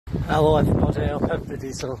Hello everybody, I hope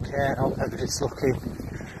everybody's okay, I hope everybody's looking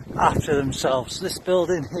after themselves. This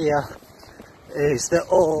building here is the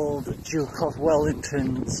old Duke of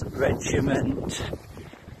Wellington's Regiment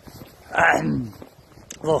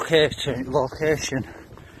location.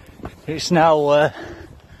 It's now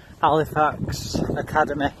Halifax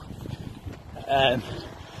Academy,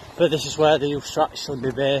 but this is where they used to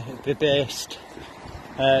actually be based,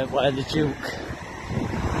 where the Duke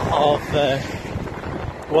of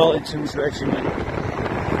Wellington's Regiment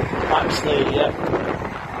actually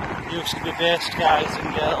used to be based, guys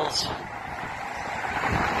and girls.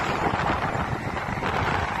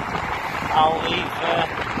 I'll leave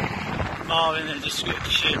more in the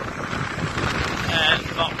description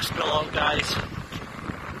box below, guys.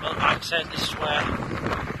 But like I said, this is where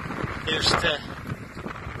they used to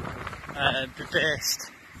be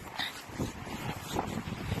based.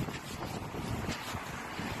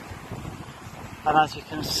 And as you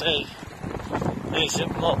can see, there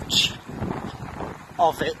isn't much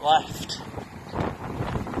of it left.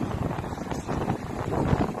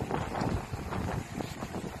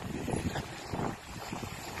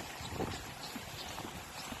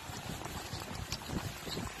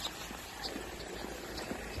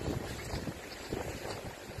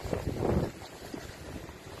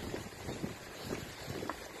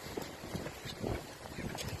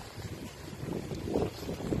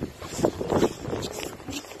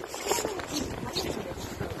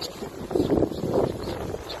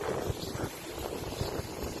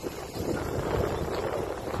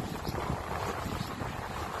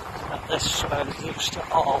 This is where they used to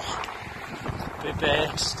all be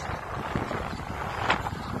based.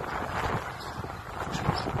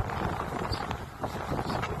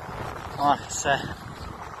 Like I say,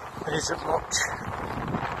 there isn't much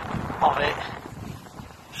of it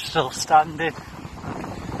still standing.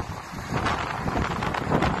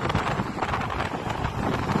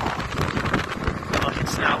 But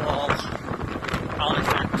it's now all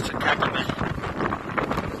Halifax Academy.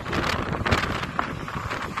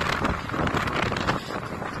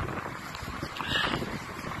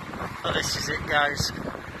 But this is it, guys.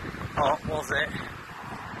 Or was it?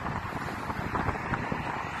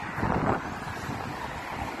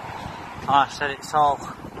 Like I said, it's all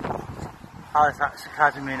Halifax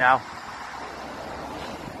Academy now.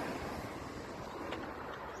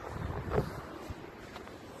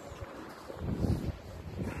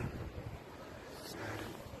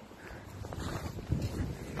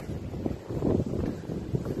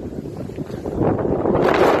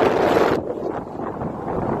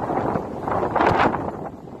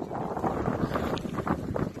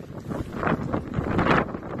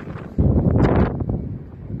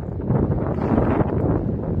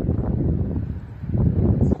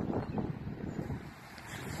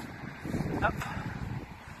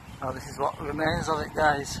 Well, this is what remains of it,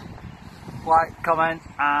 guys. Like, comment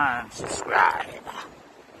and subscribe.